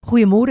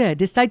Goeiemôre,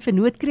 dis tyd vir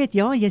Noodkreet.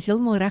 Ja, jy is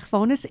heeltemal reg,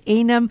 Vanus.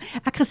 En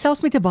ek gesels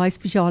met 'n baie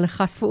spesiale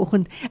gas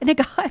vanoggend. En ek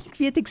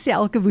weet ek sê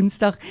elke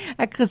Woensdag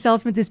ek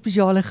gesels met 'n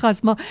spesiale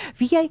gas, maar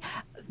weet jy,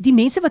 die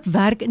mense wat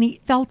werk in die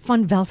veld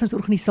van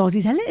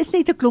welstandsorganisasies, hulle is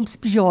net 'n klomp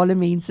spesiale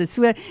mense.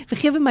 So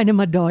vergewe my nou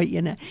maar daai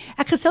ene.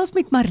 Ek gesels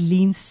met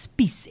Marlene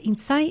Spies en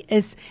sy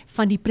is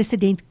van die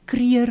president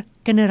Kruger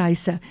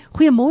Kinderhuise.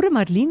 Goeiemôre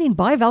Marlene en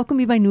baie welkom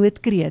hier by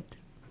Noodkreet.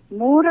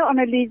 Môre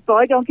Annelise,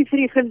 baie dankie vir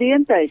die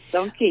geleentheid.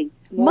 Dankie.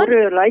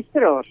 Môre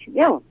luisteraars.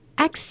 Ja.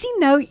 Ek sien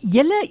nou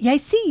jy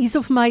sê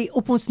hierso vir my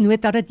op ons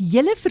nota dat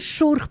julle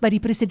versorg by die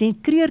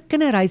president Kruger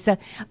Kinderhuise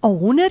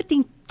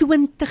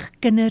 120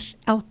 kinders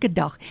elke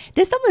dag.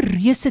 Dis dan 'n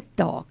reuse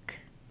taak.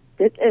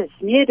 Dit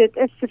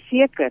is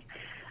verseker.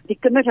 Die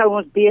kinders hou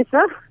ons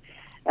besig.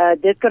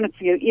 Dit kan ek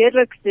vir jou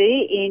eerlik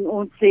sê en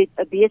ons het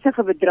 'n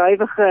besige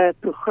bedrywige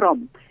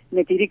program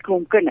met hierdie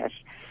klomp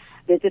kinders.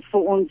 Dit is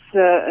vir ons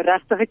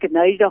regtig 'n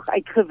nuusdag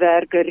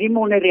uitgewerk, 'n riem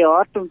onder die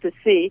hart om te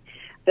sê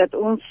dat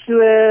ons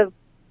so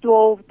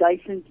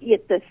 12,000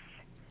 etes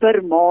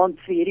per maand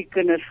vir hierdie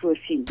kinders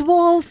voorsien.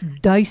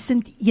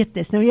 12,000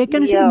 etes. Nou jy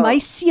kan sê my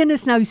seun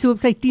is nou so op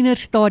sy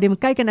tienerstadium.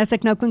 Kyk, en as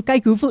ek nou kan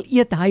kyk hoeveel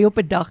eet hy op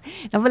 'n dag,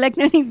 dan wil ek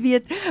nou nie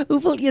weet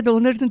hoeveel eet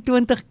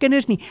 120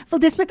 kinders nie. Wel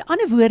dis met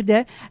ander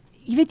woorde,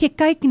 jy weet jy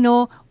kyk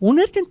na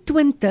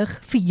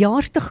 120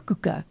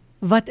 verjaarsdagkoeke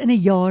wat in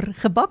 'n jaar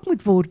gebak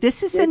moet word.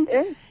 Dis is in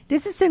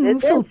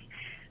hoeveel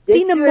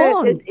 10 'n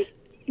maand.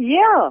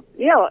 Ja,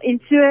 en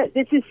so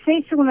dit is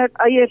 600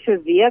 eiers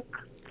 'n week.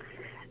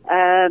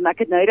 Ek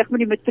het noudag met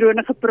die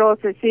matrone gepraat.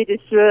 Sy sê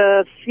dis so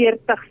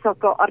 40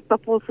 sakke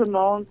aardappels 'n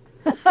maand.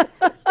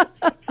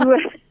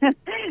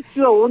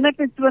 so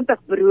 120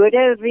 brode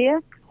 'n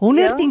week.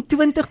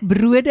 120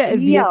 brode 'n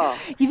week. Ja.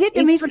 Jy weet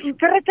 'n mens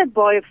verskriklik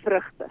baie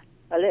vrugte.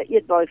 Hulle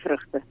eet baie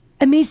vrugte.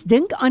 'n Mens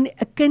dink aan 'n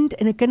kind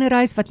in 'n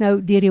kinderhuis wat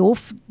nou deur die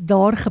hof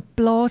daar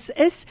geplaas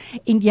is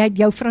en jy het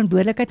jou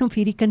verantwoordelikheid om vir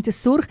hierdie kind te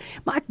sorg,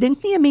 maar ek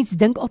dink nie 'n mens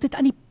dink altyd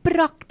aan die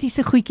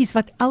praktiese goedjies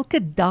wat elke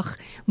dag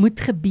moet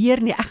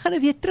gebeur nie. Ek gaan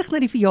nou weer terug na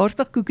die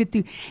verjaarsdagkoeke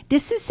toe.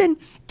 Dis is in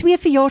 2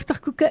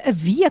 verjaarsdagkoeke 'n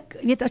week,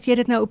 jy weet as jy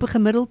dit nou op 'n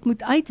gemiddeld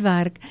moet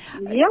uitwerk.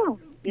 Ja.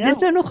 Dis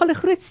nou nogal 'n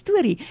groot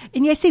storie.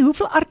 En jy sê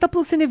hoeveel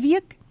aardappels in 'n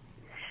week?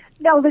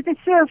 Wel, dit is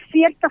so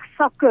 40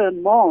 sakke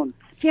 'n maand.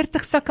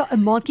 40 sakke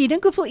 'n maand. Jy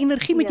dink hoeveel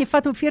energie moet jy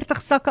vat om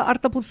 40 sakke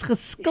aardappels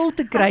geskil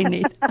te kry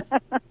net?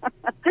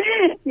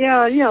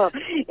 Ja.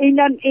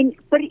 En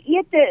per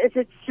ete is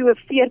dit so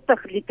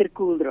 40 liter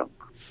koeldrank.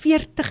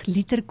 40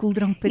 liter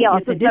koeldrank per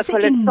ete. Dis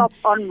 'n sap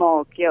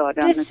aanmaak,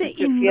 dan is 'n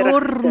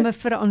enorme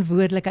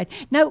verantwoordelikheid.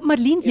 Nou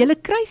Marlene, julle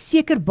kry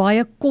seker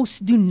baie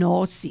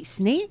kosdonasies,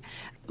 né?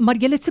 Maar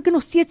julle het seker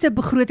nog steeds 'n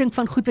begroting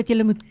van goed wat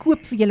julle moet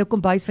koop vir julle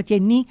kombuis wat jy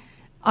nie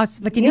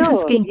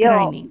geskenk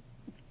kry nie.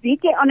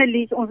 Weet jy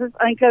Annelise, ons is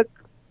eintlik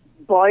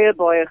baie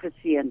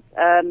geseënd.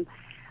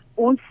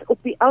 Ons op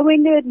die ou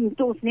ende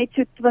moet ons net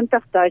so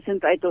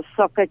 20,000 uit ons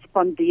sak uit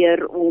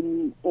spandeer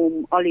om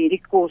al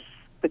hierdie kos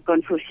te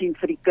kan voorsien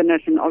vir die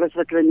kinders en alles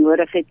wat hulle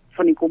nodig het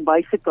van die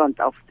kombuis se kant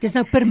af. Dis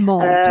nou per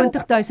maand,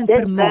 20,000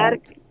 per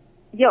maand.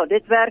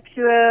 Dit werk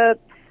so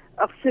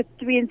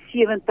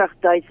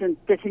 72,000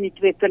 tussen die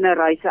 2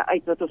 kinderhuise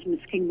uit wat ons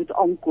miskien moet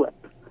aankoop.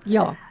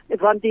 Ja.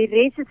 Want die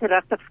res is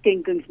regtig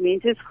skenkings.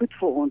 Mense is goed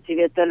vir ons, jy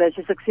weet hulle,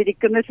 soos ek sê, die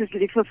kinders is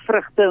lief vir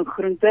vrugte en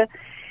groente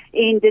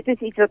en dit is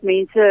iets wat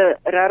mense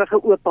regtig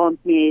 'n oop hand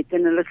mee het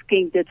en hulle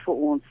skenk dit vir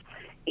ons.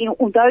 En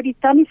onthou die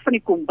tannies van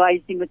die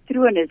kombuis, die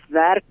matrones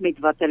werk met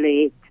wat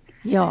hulle het.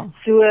 Ja.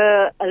 So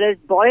hulle is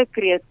baie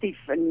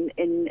kreatief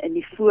in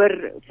die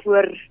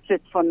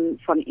voorsit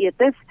van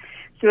etes.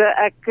 So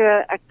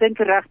ek dink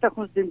regtig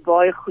ons doen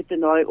baie goed in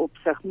daai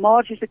opsig.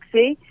 Maar soos ek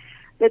sê,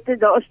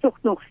 daar is tog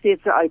nog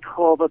steeds 'n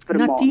uitgawe per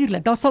maand.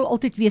 Natuurlik, daar sal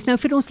altyd wees. Nou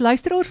vir ons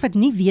luisteraars wat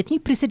nie weet nie,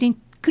 president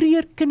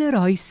Kruger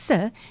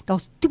Kinderhuise,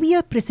 daar's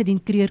 2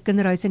 president Kruger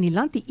Kinderhuise in die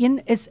land. Die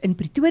een is in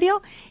Pretoria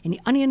en die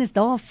ander een is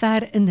daar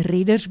ver in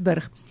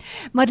Reddersburg.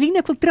 Marlene,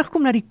 ek wil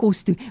terugkom na die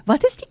kos toe.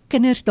 Wat is die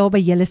kinders daar by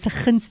julle se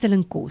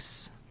gunsteling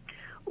kos?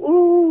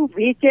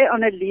 Weet jy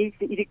Annelise,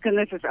 hierdie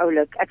kinders is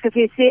oulik. Ek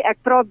sê ek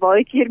praat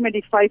baie keer met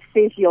die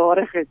 5-6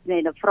 jariges,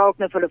 dan vra ek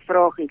nou vir hulle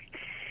vragies.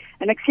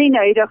 En ek sê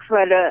nou eendag vir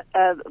hulle,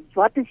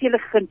 wat is julle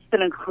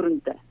gunsteling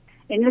groente?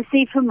 En hulle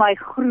sê vir my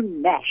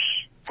groen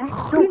mash.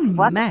 Groen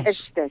mash? Wat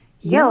is dit?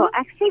 Ja,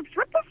 ek sê,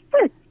 wat is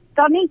dit?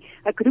 Tannie,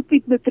 ek roep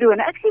die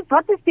matrone. Ek sê,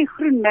 wat is die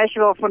groen mash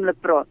waarvan hulle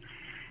praat?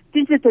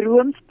 Dis dit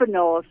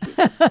roomspinasie.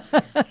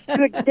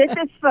 So dit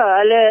is vir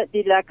hulle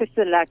die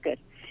lekkerste lekker.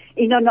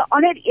 En dan 'n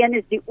ander een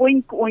is die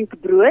oink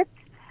oink brood.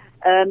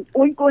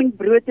 Oink oink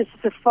brood is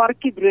 'n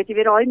varkiebrood, jy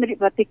weet daai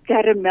wat die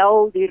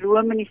karamel, die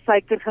room en die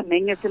suiker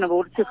gemeng is en dan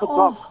word so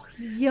gebak.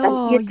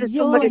 Dan eet hulle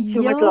sommer dit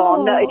so met hulle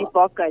hande uit die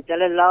bak uit.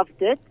 Hulle love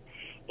dit.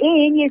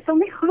 En jy sal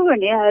nie glo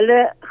nie,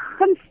 hulle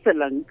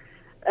gunsteling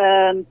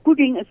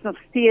pudding is nog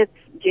steeds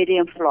jelly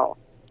en vla.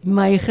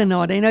 My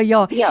genade. En nou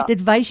ja, Ja.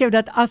 dit wys jou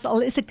dat as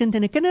al is 'n kind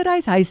in 'n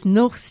kinderhuis, hy is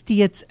nog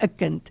steeds 'n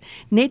kind.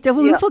 Net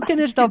hoeveel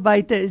kinders daar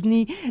buite is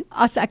nie,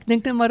 as ek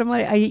dink net maar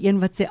my eie een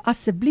wat sê,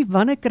 asseblief,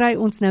 wanneer kry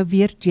ons nou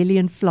weer jelly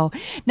en vla?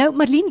 Nou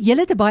Marlene,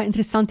 julle het 'n baie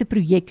interessante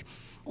projek.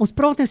 Ons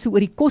praat nou so oor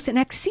die kos en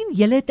ek sien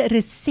julle het 'n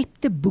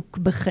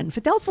resepteboek begin.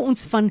 Vertel vir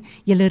ons van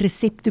julle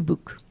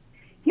resepteboek.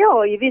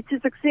 Ja, jy weet,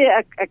 soos ek sê,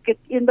 ek het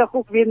eendag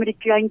ook weer met die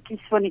kleintjies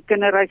van die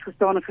kinderhuis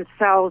gestaan en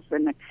gesels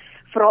en ek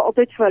vra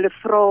altyd vir hulle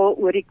vra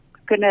oor die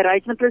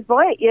kinderhuis, want hulle is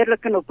baie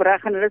eerlik en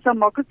opreg en hulle sal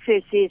maklik sê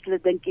as hulle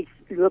dink iets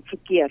loop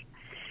verkeerd.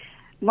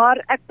 Maar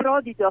ek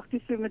praat die dag toe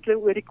so met hulle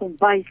oor die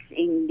kombuis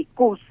en die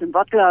kos en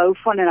wat hulle hou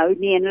van en hou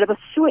nie, en hulle was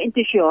so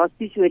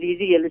entoesiasties oor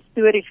hierdie hele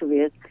storie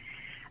gewees,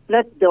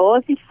 dat daar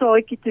is die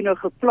saadjie toe nou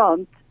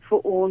geplant vir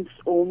ons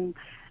om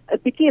 'n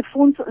bietjie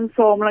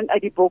fondsinsameling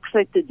uit die boks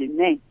uit te doen,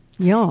 né?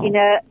 Ja. En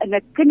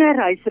 'n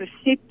kinderhuis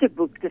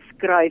resepteboek te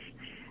skryf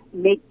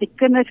met die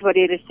kinders wat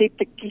die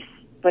resepte kies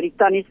wat die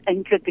tannies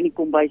eintlik in die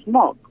kombuis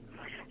maak.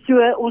 So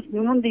ons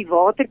noem hom die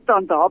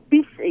watertand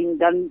happies en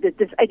dan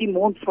dit is uit die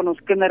mond van ons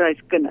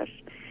kinderhuiskinders.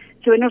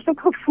 So en ons het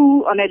ook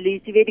gevoel,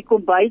 Annelise, jy weet die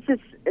kombuis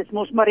is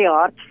mos maar die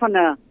hart van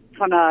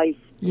 'n huis.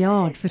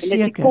 Ja, En dit is die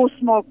verseker.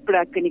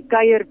 kosmaakplek en die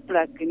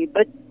kuierplek en die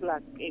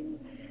bidplek en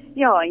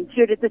ja, en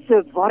so dit is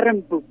 'n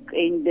warm boek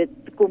en dit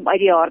kom uit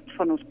die hart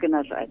van ons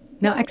kinders uit.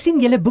 Nou ek sien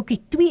julle boek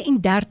het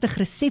 32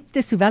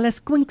 resepte, sowel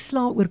as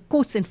kwinkslae oor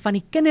kos en van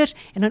die kinders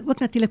en dan ook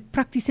natuurlik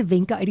praktiese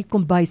wenke uit die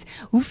kombuis.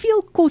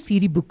 Hoeveel kos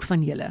hierdie boek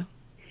van julle?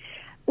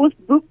 Ons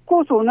boek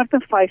kos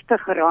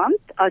R150.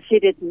 As jy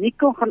dit nie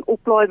kan gaan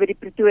oplaai by die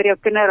Pretoria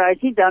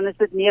Kinderhuis nie, dan is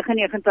dit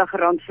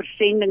R99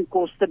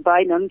 versendingkoste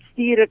by. Dan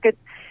stuur ek dit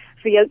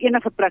vir jou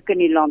enige plek in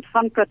die land,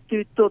 van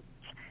Katoo tot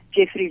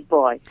Jeffreys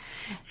Bay.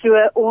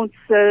 So ons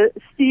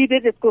stuur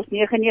dit kos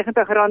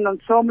R99, dan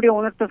saam met die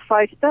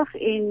 150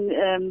 en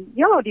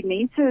ja, die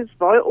mense is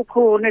baie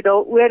opgewonde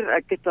daaroor.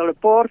 Ek het al 'n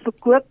paar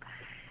verkoop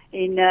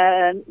en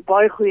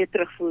baie goeie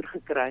terugvoer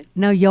gekry.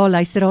 Nou ja,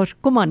 luisteraars,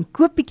 kom aan,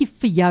 koop bietjie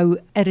vir jou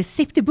 'n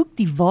resepteboek,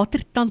 die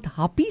watertand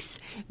happies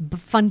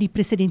van die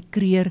President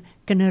Kruger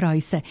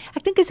Kinderhuise.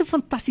 Ek dink dit is 'n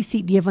fantastiese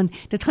idee want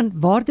dit gaan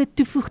waarde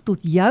toevoeg tot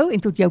jou en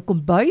tot jou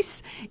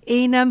kombuis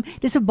en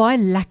dis 'n baie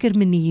lekker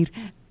manier.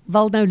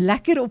 Wel nou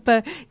lekker op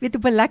 'n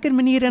lekker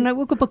manier en nou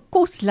ook op 'n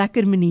kos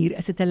lekker manier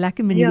is dit 'n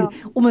lekker manier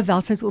om 'n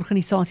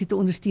welsynsorganisasie te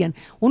ondersteun.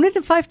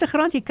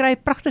 R150, jy kry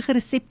 'n pragtige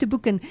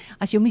resepteboek en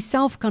as jy hom nie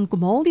self kan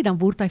kom haal nie, dan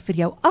word hy vir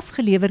jou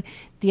afgelewer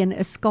teen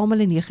 'n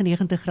skamele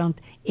R99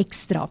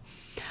 ekstra.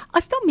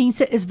 As daar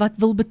mense is wat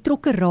wil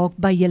betrokke raak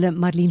by julle,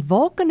 Marlene,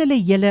 waar kan hulle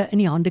julle in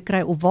die hande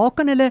kry of waar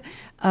kan hulle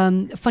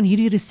van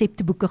hierdie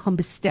resepteboeke gaan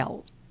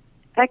bestel?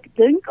 Ek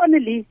dink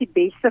Annelise die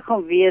beste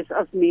gaan wees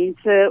as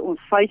mense ons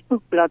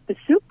Facebookblad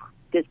besoek.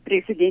 Dis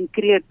President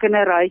Kruger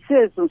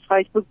Kinderhuise is ons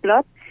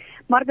Facebookblad,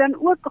 maar dan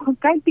ook gaan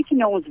kyk bietjie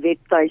na ons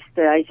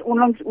webtuiste. Hy's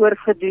onlangs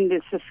oorgedoen,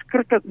 dit is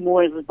verskriklik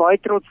mooi. Ons is baie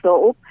trots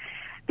daarop.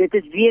 Dit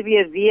is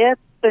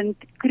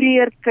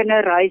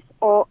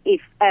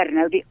www.krugerkinderhuis.afr.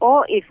 Nou die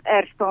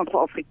AFR staan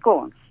vir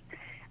Afrikaans,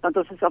 want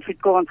ons is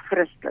Afrikaans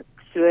Christelik.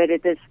 So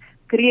dit is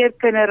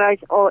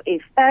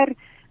krugerkinderhuis.afr.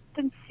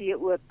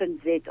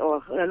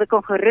 .co.za. Hulle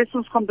kan gerus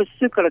ons gaan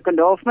besoek, hulle kan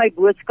daar vir my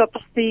boodskappe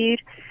stuur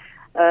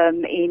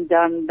en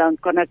dan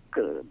kan ek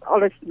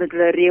alles met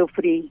hulle reël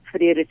vir die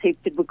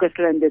resepteboeke as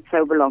hulle dit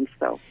sou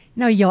belangstel.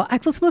 Nou ja,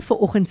 ek wil sommer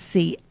vanoggend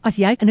sê, as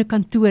jy in 'n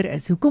kantoor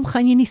is, hoekom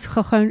gaan jy nie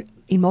gou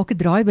en maak 'n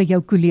draai by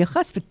jou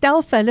kollegas,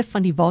 vertel vir hulle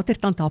van die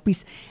watertand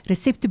happies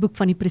resepteboek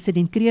van die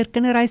President Kruger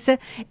Kinderhuise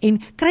en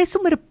kry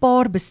sommer 'n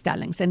paar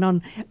bestellings en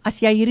dan as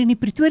jy hier in die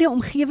Pretoria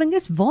omgewing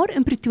is, waar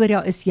in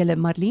Pretoria is jy,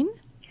 Marlene?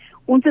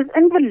 Ons is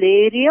in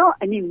Valeria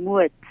in die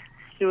Moot.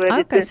 So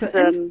dit is dit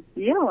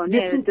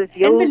is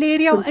in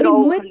Valeria in die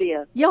Moot.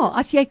 Ja,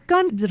 as jy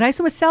kan, ry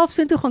sommer self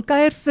soontoe gaan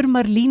kuier vir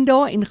Marlene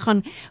daar en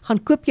gaan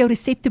koop jou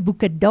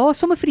resepteboeke daar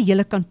sommer vir die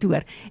hele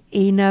kantoor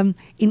en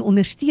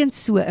ondersteun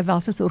so 'n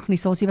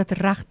welsynsorganisasie wat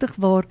regtig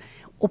waar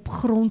op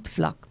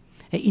grondvlak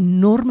 'n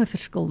enorme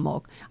verskil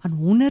maak aan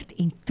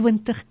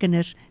 120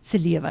 kinders se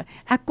lewe.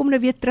 Ek kom nou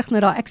weer terug na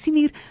daai. Ek sien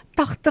hier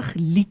 80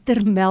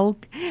 liter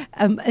melk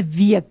 'n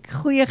week.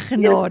 Goeie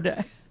genade.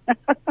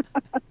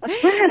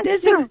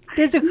 Dis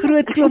 'n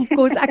groot klomp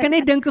kos. Ek kan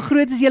net dink hoe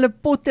groot is julle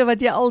potte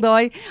wat jy al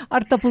daai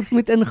aardappels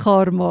moet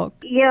ingaar maak.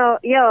 Ja,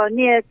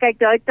 nee, kyk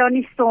daai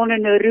tannie staan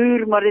in 'n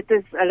roer, maar dit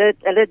is hulle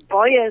het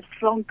baie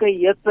slanke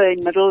heupe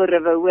en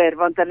middelrywe hoor,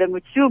 want hulle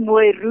moet so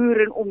mooi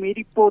roer en om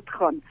hierdie pot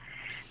gaan.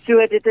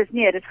 So dit is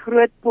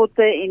groot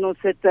potte en ons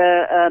het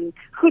 'n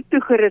goed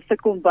toegeruste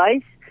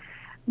kombuis,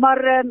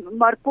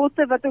 maar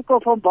potte wat ook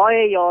al van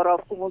baie jare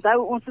af kom.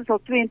 Onthou, ons is al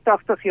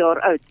 82 jaar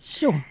oud.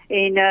 So.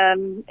 En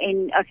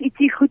as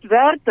ietsie goed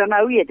werk, dan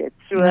hou jy dit.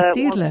 So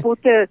ons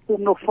potte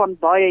kom nog van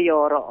baie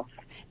jare af.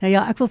 Nou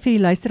ja, ek wil vir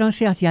die luisteraars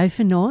sê, as jy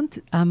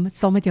vanaand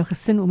saam met jou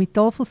gesin om die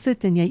tafel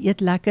sit en jy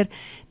eet lekker,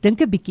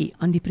 dink 'n bietjie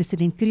aan die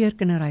President Kruger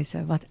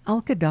Kinderhuise wat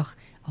elke dag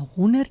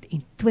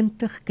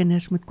 120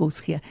 kinders moet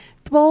kos gee.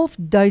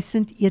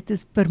 12,000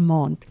 etes per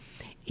maand.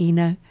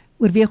 En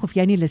oorweeg of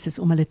jy nie lus is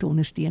om hulle te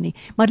ondersteun nie.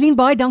 Marlene,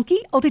 baie dankie.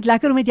 Altyd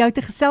lekker om met jou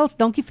te gesels.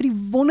 Dankie vir die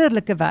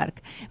wonderlike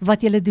werk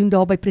wat julle doen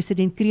daar by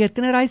President Kruger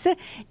Kinderhuise.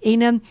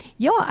 En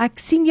ja, ek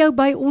sien jou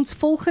by ons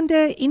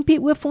volgende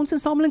NPO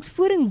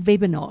Fondsinsamelingsforum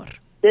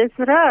webinar. Dis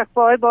reg,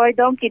 baie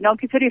dankie.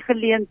 Dankie vir die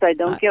geleentheid.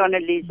 Dankie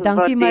Annelise.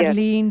 Dankie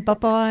Marlene, bye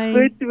bye.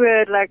 Goed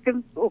hoor,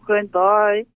 lekker oggend, bye.